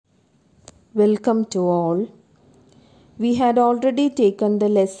Welcome to all. We had already taken the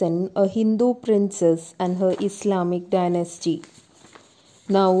lesson A Hindu Princess and Her Islamic Dynasty.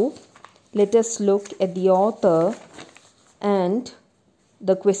 Now, let us look at the author and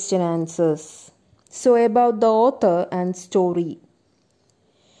the question answers. So, about the author and story.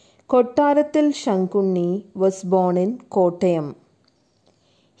 Kottarathil Shankunni was born in Kottayam.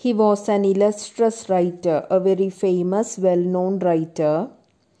 He was an illustrious writer, a very famous, well-known writer,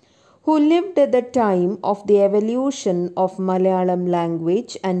 who lived at the time of the evolution of Malayalam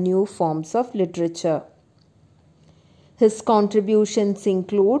language and new forms of literature. His contributions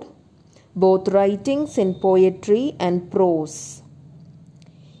include both writings in poetry and prose.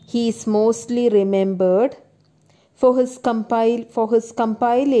 He is mostly remembered for his compilation.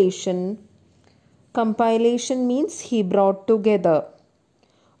 Compilation means he brought together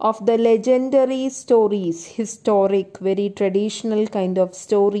of the legendary stories, historic, very traditional kind of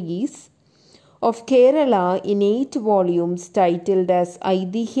stories of Kerala in 8 volumes titled as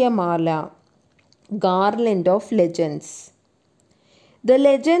Aidihya-mala, Garland of Legends. The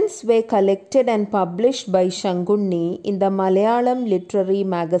legends were collected and published by Shankunni in the Malayalam literary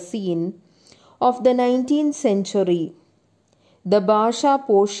magazine of the 19th century, the Bhasha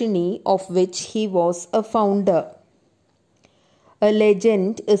Poshini, of which he was a founder. A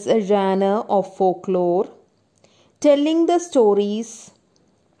legend is a genre of folklore telling the stories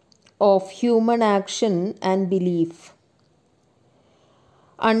of human action and belief.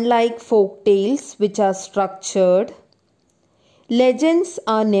 Unlike folk tales, which are structured, legends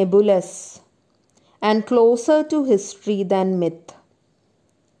are nebulous and closer to history than myth.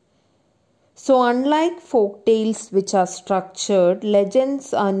 So, unlike folk tales, which are structured,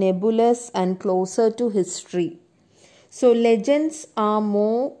 legends are nebulous and closer to history. So, legends are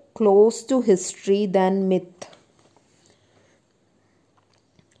more close to history than myth.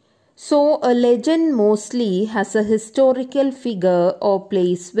 So, a legend mostly has a historical figure or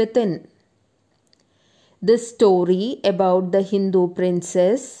place within. This story about the Hindu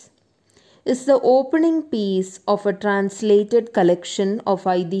princess is the opening piece of a translated collection of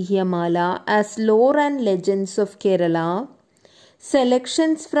Aidihya-mala as Lore and Legends of Kerala,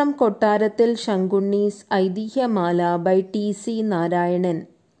 selections from Kottarathil Shankunni's Aidihya-mala by T.C. Narayanan.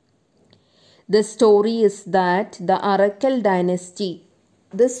 The story is that the Arakkal dynasty,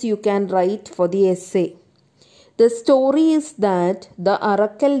 this you can write for the essay. The story is that the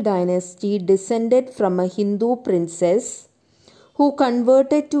Arakkal dynasty descended from a Hindu princess who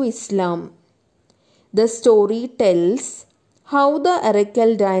converted to Islam. The story tells how the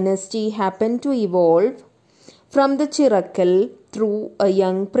Arakkal dynasty happened to evolve from the Chirakkal through a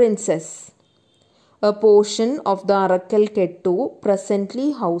young princess. A portion of the Arakkal Kettu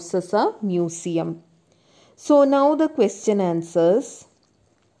presently houses a museum. So now the question answers.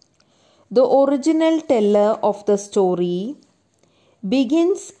 The original teller of the story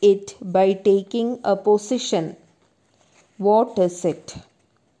begins it by taking a position. What is it?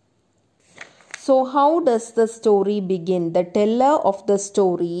 So how does the story begin? The teller of the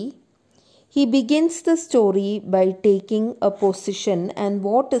story, he begins the story by taking a position. And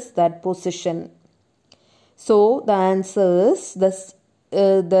what is that position? So the answer is,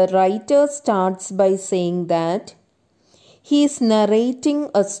 the writer starts by saying that he is narrating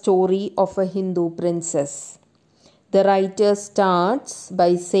a story of a Hindu princess. The writer starts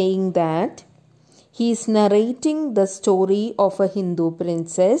by saying that he is narrating the story of a Hindu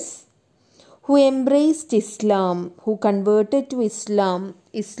princess who embraced Islam, who converted to Islam,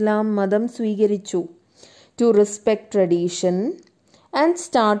 Madam Swigarichu, to respect tradition and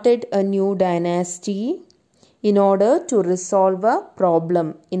started a new dynasty in order to resolve a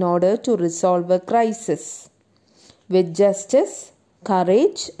problem, in order to resolve a crisis with justice,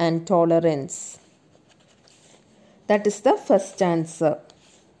 courage and tolerance. That is the first answer.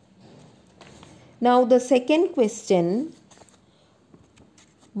 Now the second question.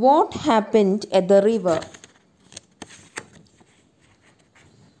 What happened at the river?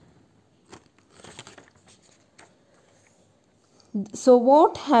 So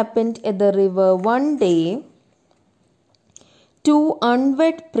what happened at the river? One day, 2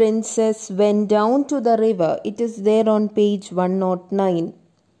 unwed princes went down to the river. It is there on page 109.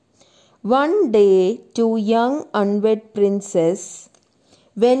 One day, 2 young unwed princes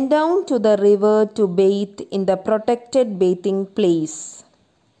went down to the river to bathe in the protected bathing place.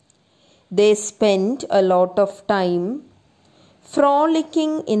 They spent a lot of time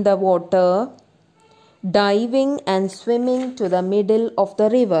frolicking in the water, diving and swimming to the middle of the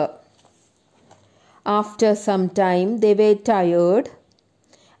river. After some time they were tired,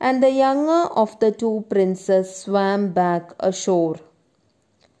 and the younger of the 2 princes swam back ashore.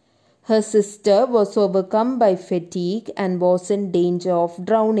 Her sister was overcome by fatigue and was in danger of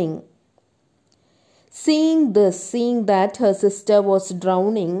drowning. Seeing that her sister was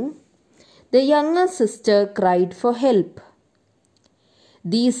drowning, the younger sister cried for help.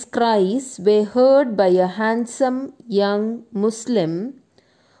 These cries were heard by a handsome young Muslim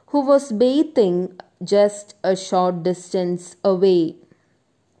who was bathing just a short distance away.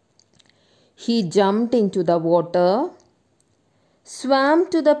 He jumped into the water, swam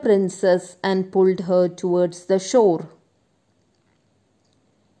to the princess and pulled her towards the shore.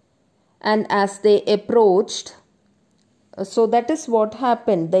 And as they approached, so that is what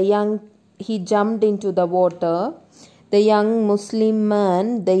happened. He jumped into the water. The young Muslim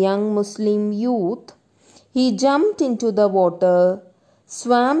man, the young Muslim youth, he jumped into the water,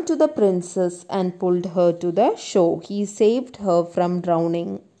 swam to the princess and pulled her to the shore. He saved her from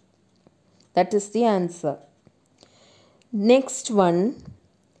drowning. That is the answer. Next one.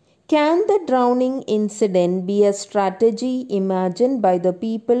 Can the drowning incident be a strategy imagined by the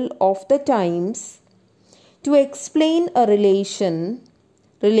people of the times to explain a relationship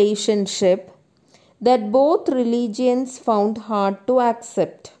that both religions found hard to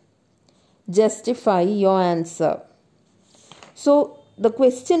accept? Justify your answer. So the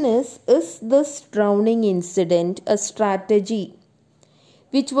question is this drowning incident a strategy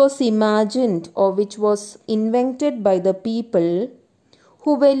which was imagined or which was invented by the people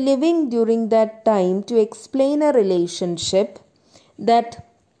who were living during that time to explain a relationship that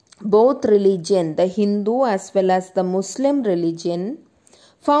both religion, the Hindu as well as the Muslim religion,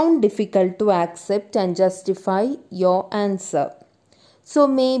 found difficult to accept? And justify your answer. So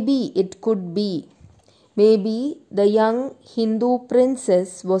maybe it could be, maybe the young Hindu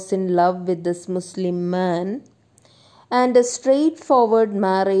princess was in love with this Muslim man, and a straightforward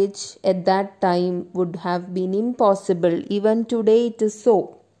marriage at that time would have been impossible. Even today it is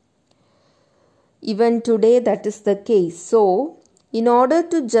so. Even today that is the case. So, in order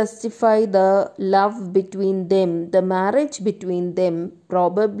to justify the love between them, the marriage between them,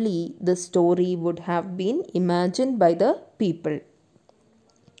 probably the story would have been imagined by the people.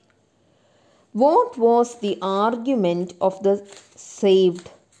 What was the argument of the saved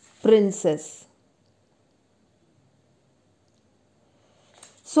princess?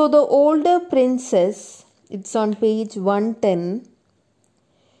 So the older princess, it's on page 110.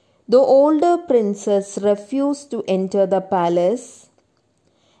 The older princess refused to enter the palace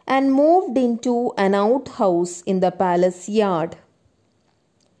and moved into an outhouse in the palace yard.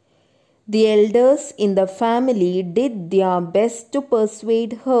 The elders in the family did their best to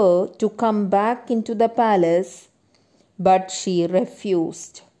persuade her to come back into the palace, but she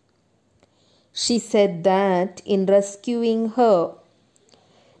refused. She said that in rescuing her,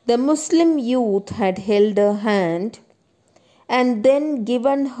 the Muslim youth had held her hand and then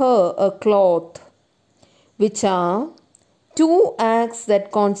given her a cloth, which are two acts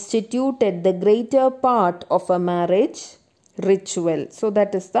that constituted the greater part of a marriage ritual. So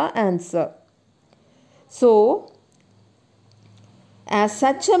that is the answer. So, as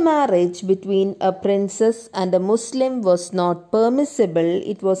such a marriage between a princess and a Muslim was not permissible,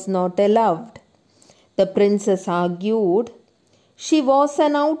 it was not allowed. The princess argued she was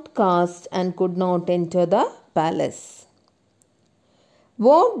an outcast and could not enter the palace.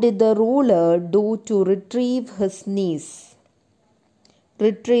 What did the ruler do to retrieve his niece?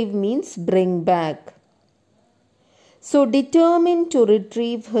 Retrieve means bring back. So, determined to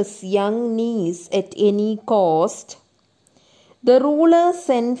retrieve his young niece at any cost, the ruler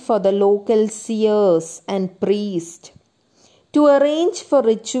sent for the local seers and priests to arrange for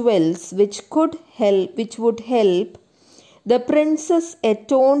rituals which would help the princess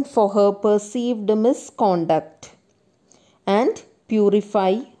atone for her perceived misconduct and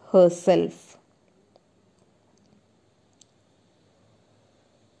purify herself.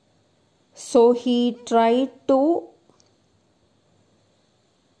 So he tried to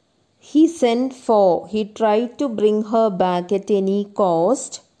bring her back at any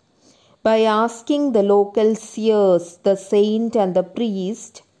cost by asking the local seers, the saint and the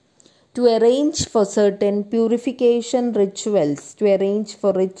priest, to arrange for certain purification rituals, to arrange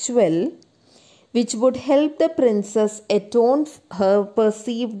for ritual which would help the princess atone her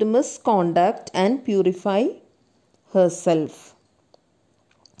perceived misconduct and purify herself.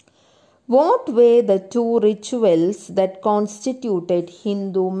 What were the two rituals that constituted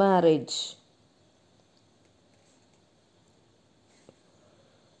Hindu marriage?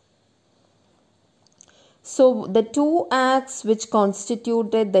 So the two acts which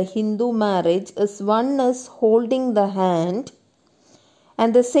constituted the Hindu marriage is, one is holding the hand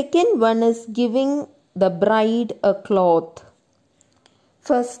and the second one is giving the bride a cloth.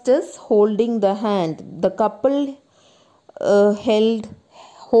 First is holding the hand. The couple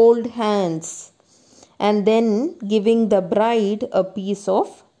hold hands and then giving the bride a piece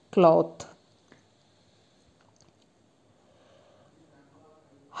of cloth.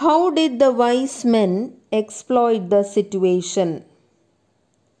 How did the wise men exploit the situation?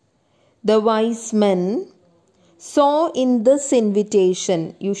 The wise men saw in this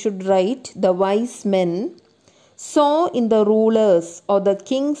invitation, you should write, the wise men saw in the ruler's or the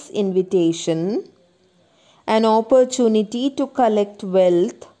king's invitation an opportunity to collect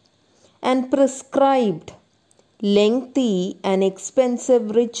wealth and prescribed lengthy and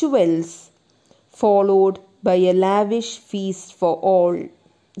expensive rituals followed by a lavish feast for all.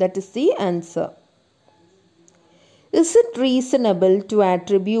 That is the answer. Is it reasonable to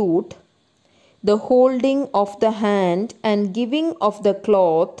attribute the holding of the hand and giving of the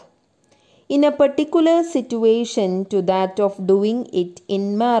cloth in a particular situation to that of doing it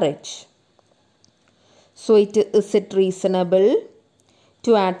in marriage? So is it reasonable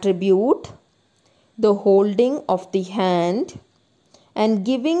to attribute the holding of the hand and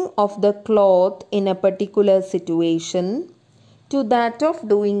giving of the cloth in a particular situation to that of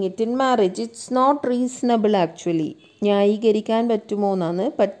doing it in marriage? It's not reasonable actually. ന്യായീകരിക്കാൻ പറ്റുമോ എന്നാണ്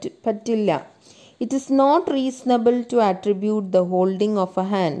പറ്റില്ല. It is not reasonable to attribute the holding of a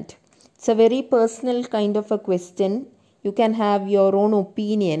hand. It's a very personal kind of a question. You can have your own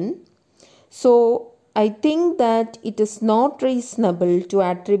opinion. So I think that it is not reasonable to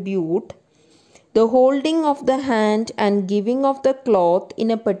attribute the holding of the hand and giving of the cloth in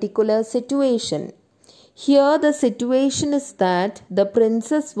a particular situation. Here the situation is that the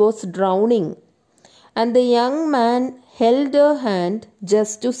princess was drowning and the young man held her hand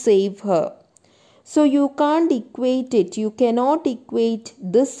just to save her. So you can't equate it. You cannot equate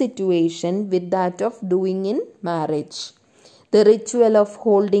this situation with that of doing in marriage. The ritual of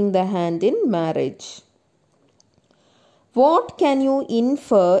holding the hand in marriage. What can you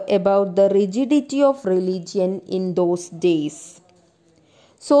infer about the rigidity of religion in those days?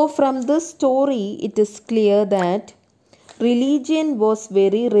 So from this story, it is clear that religion was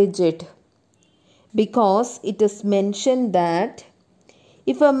very rigid, because it is mentioned that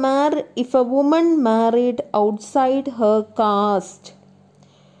if a woman married outside her caste,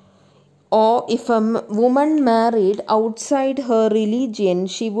 or if a woman married outside her religion,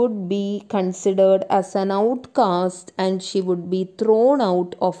 she would be considered as an outcast and she would be thrown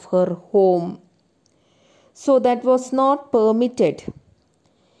out of her home. So that was not permitted.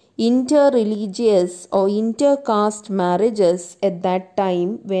 Inter-religious or inter-caste marriages at that time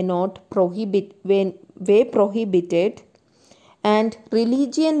were prohibited, and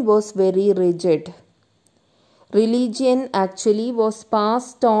religion was very rigid. Religion actually was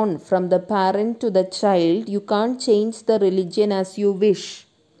passed on from the parent to the child. You can't change the religion as you wish.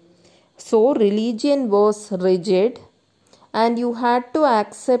 So religion was rigid and you had to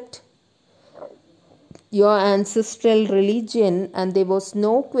accept your ancestral religion, and there was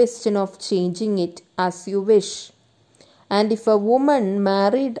no question of changing it as you wish. And if a woman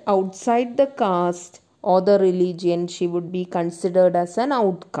married outside the caste or the religion, she would be considered as an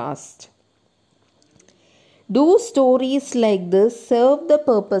outcast. Do stories like this serve the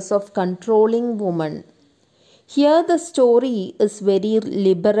purpose of controlling women? Here the story is very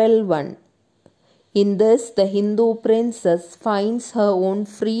liberal one. In this, the Hindu princess finds her own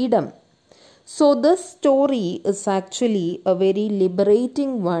freedom. So this story is actually a very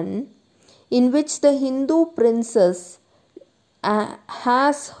liberating one, in which the Hindu princess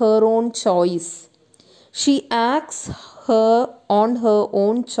has her own choice. She acts on her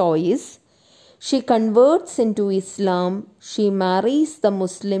own choice. She converts into Islam. She marries the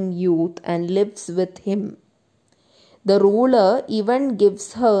Muslim youth and lives with him. The ruler even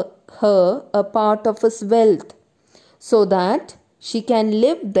gives her a part of his wealth so that she can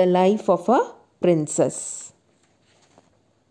live the life of a princess.